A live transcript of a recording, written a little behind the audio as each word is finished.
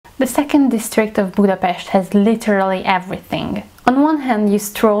The second district of Budapest has literally everything. On one hand, you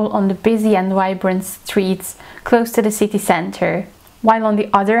stroll on the busy and vibrant streets close to the city center, while on the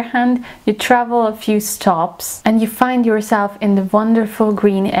other hand, you travel a few stops and you find yourself in the wonderful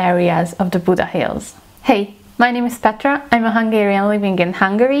green areas of the Buda Hills. Hey, my name is Petra, I'm a Hungarian living in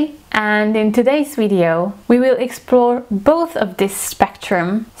Hungary, and in today's video we will explore both of this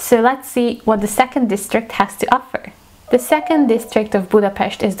spectrum, so let's see what the second district has to offer. The second district of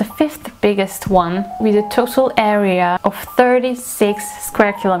Budapest is the fifth biggest one, with a total area of 36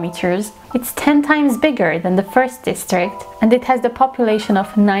 square kilometers. It's 10 times bigger than the first district, and it has the population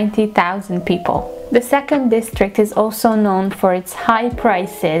of 90,000 people. The second district is also known for its high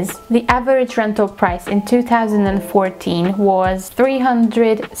prices. The average rental price in 2014 was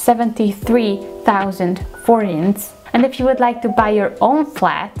 373,000 forints, and if you would like to buy your own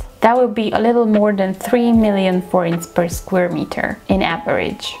flat, that would be a little more than 3 million forints per square meter in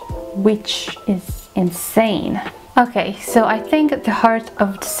average, which is insane. Okay, so I think the heart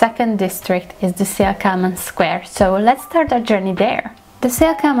of the second district is the Széll Kálmán Square, so let's start our journey there. The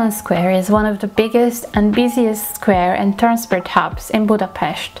Széll Kálmán Square is one of the biggest and busiest square and transport hubs in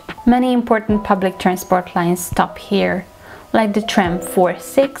Budapest. Many important public transport lines stop here, like the tram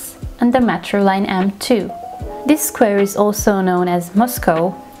 4-6 and the metro line M2. This square is also known as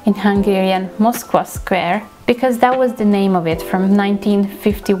Moscow, in Hungarian Moskva Square, because that was the name of it from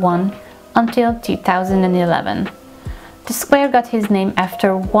 1951 until 2011. The square got his name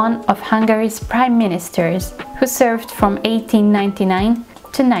after one of Hungary's prime ministers who served from 1899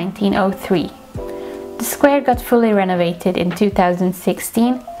 to 1903. The square got fully renovated in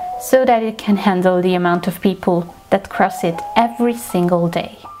 2016 so that it can handle the amount of people that cross it every single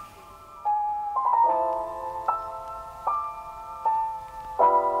day.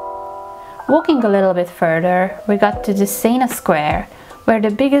 Walking a little bit further, we got to the Széna Square, where the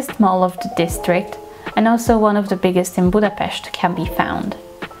biggest mall of the district and also one of the biggest in Budapest can be found,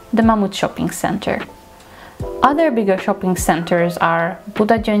 the Mamut Shopping Center. Other bigger shopping centers are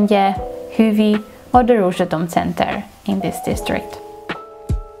Budagyöngye, Hűvi or the Rózsadom Center in this district.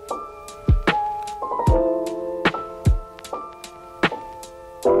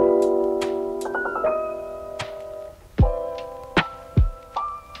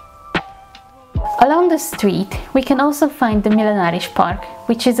 Along the street, we can also find the Millenáris Park,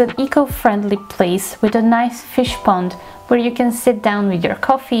 which is an eco-friendly place with a nice fish pond where you can sit down with your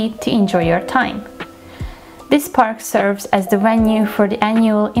coffee to enjoy your time. This park serves as the venue for the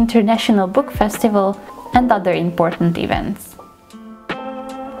annual International Book Festival and other important events.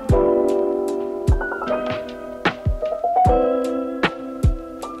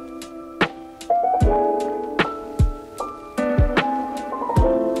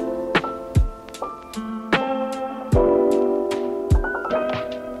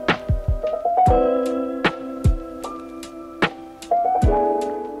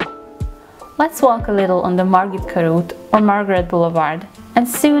 Let's walk a little on the Margit route or Margaret Boulevard, and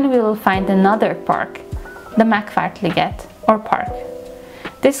soon we will find another park, the Mechwart liget or park.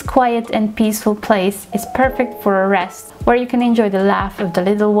 This quiet and peaceful place is perfect for a rest, where you can enjoy the laugh of the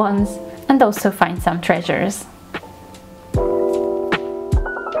little ones and also find some treasures.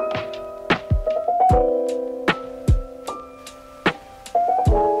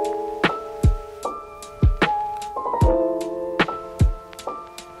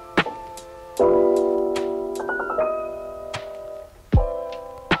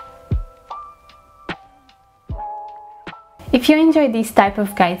 If you enjoy these type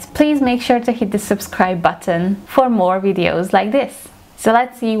of guides, please make sure to hit the subscribe button for more videos like this. So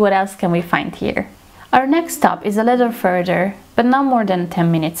let's see what else can we find here. Our next stop is a little further, but not more than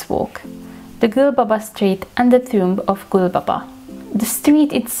 10 minutes walk. The Gulbaba Street and the tomb of Gulbaba. The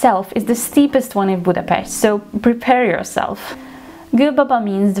street itself is the steepest one in Budapest, so prepare yourself. Gulbaba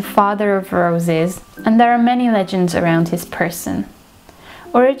means the father of roses, and there are many legends around his person.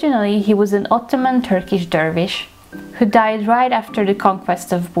 Originally, he was an Ottoman Turkish dervish who died right after the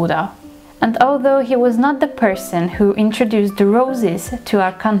conquest of Buda. And although he was not the person who introduced the roses to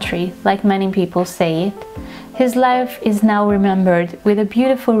our country, like many people say it, his life is now remembered with a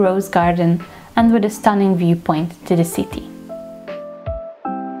beautiful rose garden and with a stunning viewpoint to the city.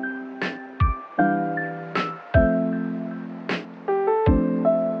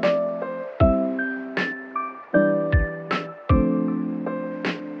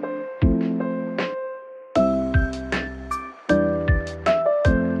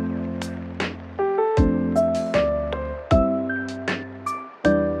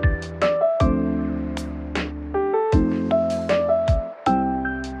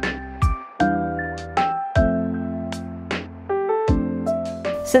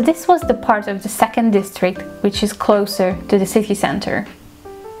 So this was the part of the second district which is closer to the city center.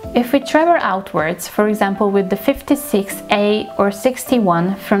 If we travel outwards, for example with the 56A or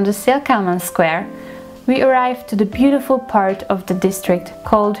 61 from the Széll Kálmán square, we arrive to the beautiful part of the district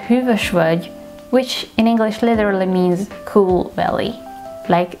called Hűvösvölgy, which in English literally means cool valley,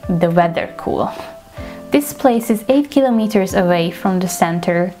 like the weather cool. This place is 8 kilometers away from the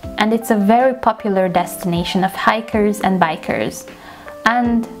center, and it's a very popular destination of hikers and bikers,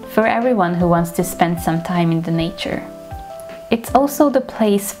 and for everyone who wants to spend some time in the nature. It's also the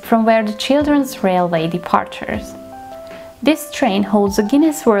place from where the children's railway departures. This train holds a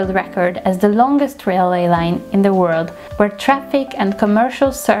Guinness World Record as the longest railway line in the world where traffic and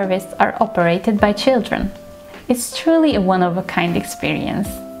commercial service are operated by children. It's truly a one-of-a-kind experience.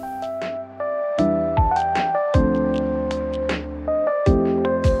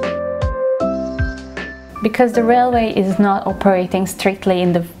 Because the railway is not operating strictly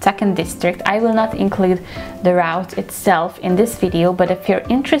in the second district, I will not include the route itself in this video, but if you're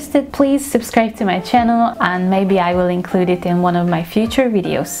interested, please subscribe to my channel and maybe I will include it in one of my future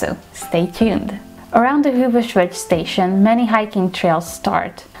videos, so stay tuned. Around the Hűvösvölgy station, many hiking trails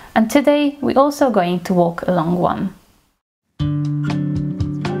start, and today we're also going to walk along one.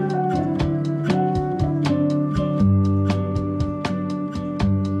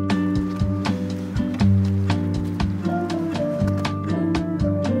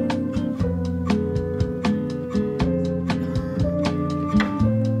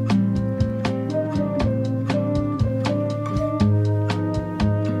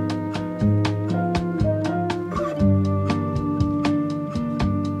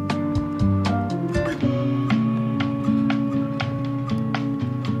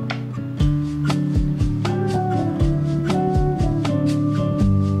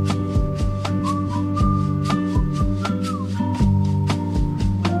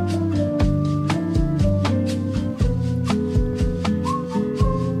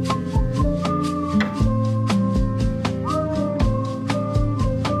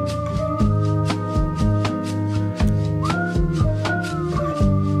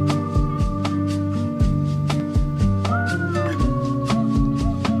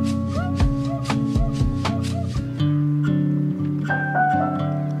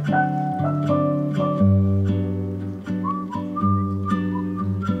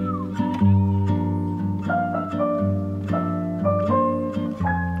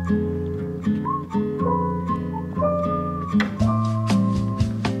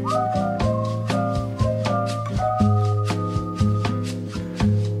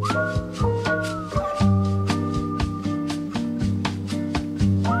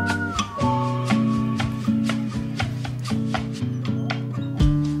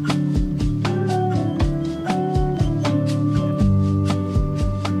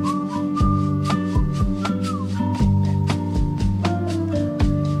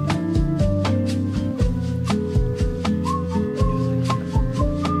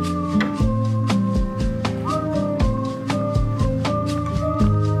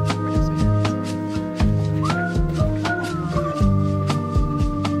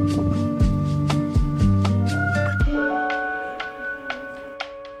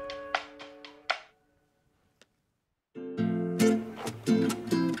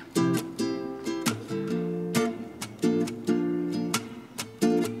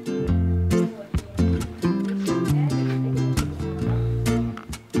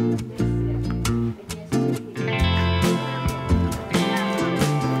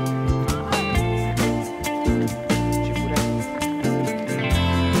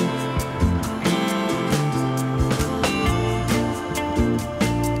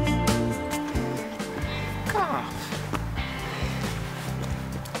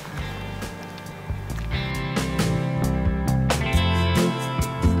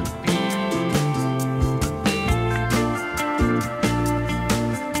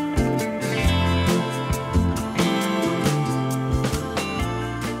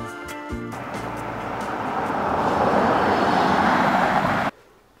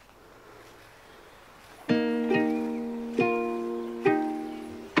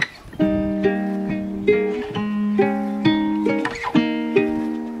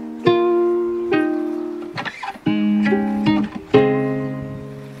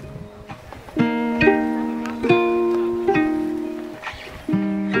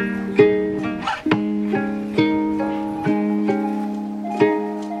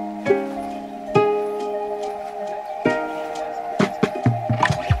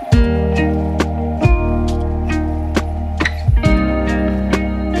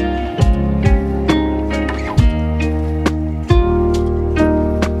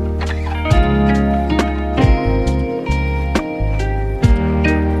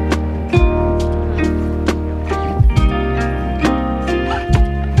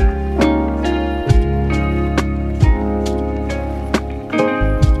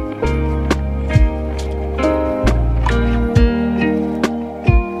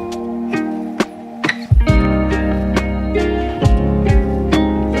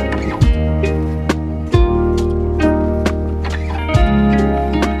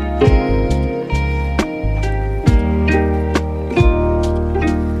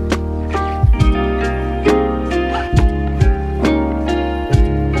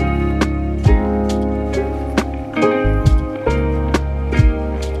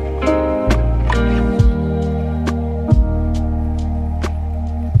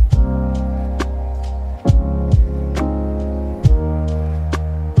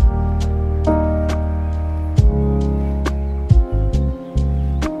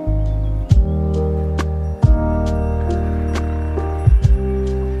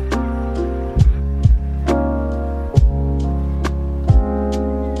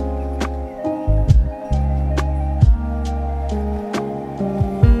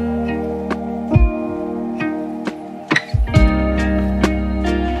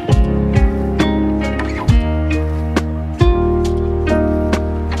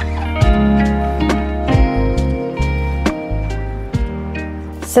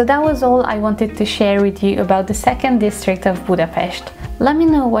 So that was all I wanted to share with you about the second district of Budapest. Let me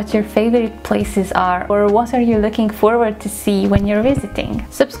know what your favorite places are, or what are you looking forward to see when you're visiting.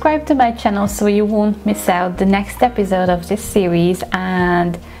 Subscribe to my channel so you won't miss out the next episode of this series,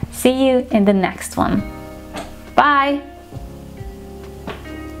 and see you in the next one. Bye!